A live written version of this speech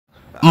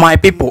My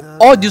people,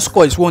 all these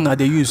coils wey una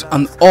dey use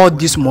and all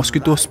these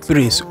mosquito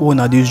sprays wey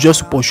una dey use just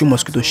to pursue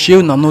mosquito, shey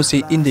una know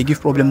say im dey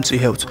give problem to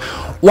health.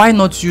 Why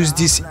not use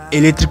this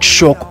electric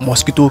shock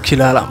mosquito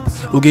killer lamp?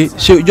 Okay,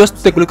 so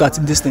just take a look at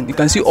this thing. You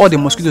can see all the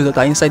mosquitoes that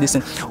are inside this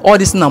thing. All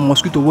this thing na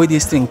mosquito wey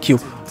this thing kill.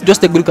 Just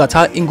take a look at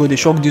how im go dey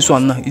shock this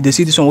one now. You dey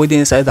see this one wey dey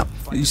inside am.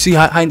 You see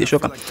how im dey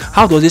shock am.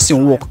 How does this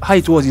thing work? How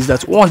it works is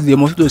that once the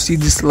mosquito see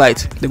this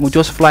light, they go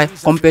just fly,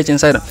 come perch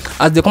inside am.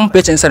 As they come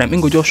perch inside am,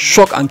 im go just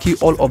shock and kill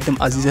all of them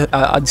at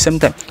the same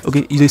time.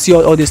 Okay, you dey see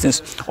all these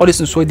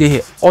things wey dey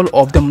here, all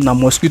of them na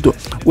mosquito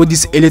wey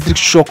this electric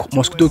shock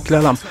mosquito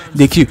killer lamp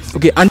dey kill.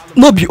 Okay, and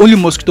no be only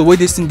mosquito wey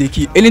this thing dey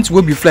kill. Anything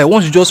wey be fly,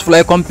 once you just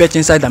fly come perch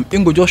inside am,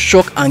 im go just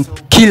shock and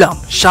kill am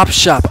sharp.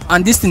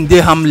 And this thing dey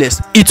harmless.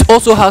 It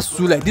also has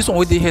two light. This one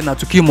wey dey here na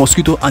to kill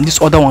mosquito, and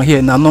this other one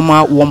here na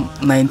normal warm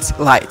night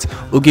light.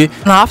 Okay,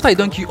 now after you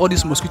don kill all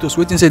these mosquitoes,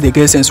 wetin say dey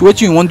get sense,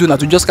 wetin you wan do na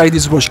to just carry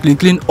this brush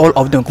clean all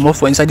of them comot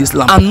for inside this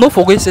lamp. And no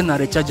forget say na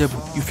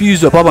rechargeable. You fit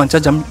use your power bank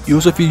charge am. You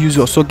also fit use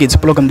your socket,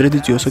 plug am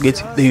directly to your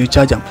socket, then you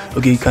charge am.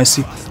 Okay, you can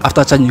see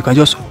after charging you can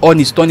just on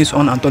it, turn it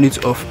on and turn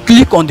it off.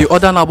 Click on the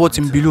order now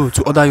button below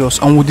to order yours,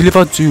 and we'll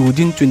deliver to you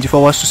within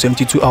 24 hours to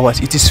 72 hours.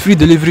 It is free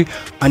delivery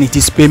and it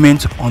is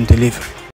payment on delivery.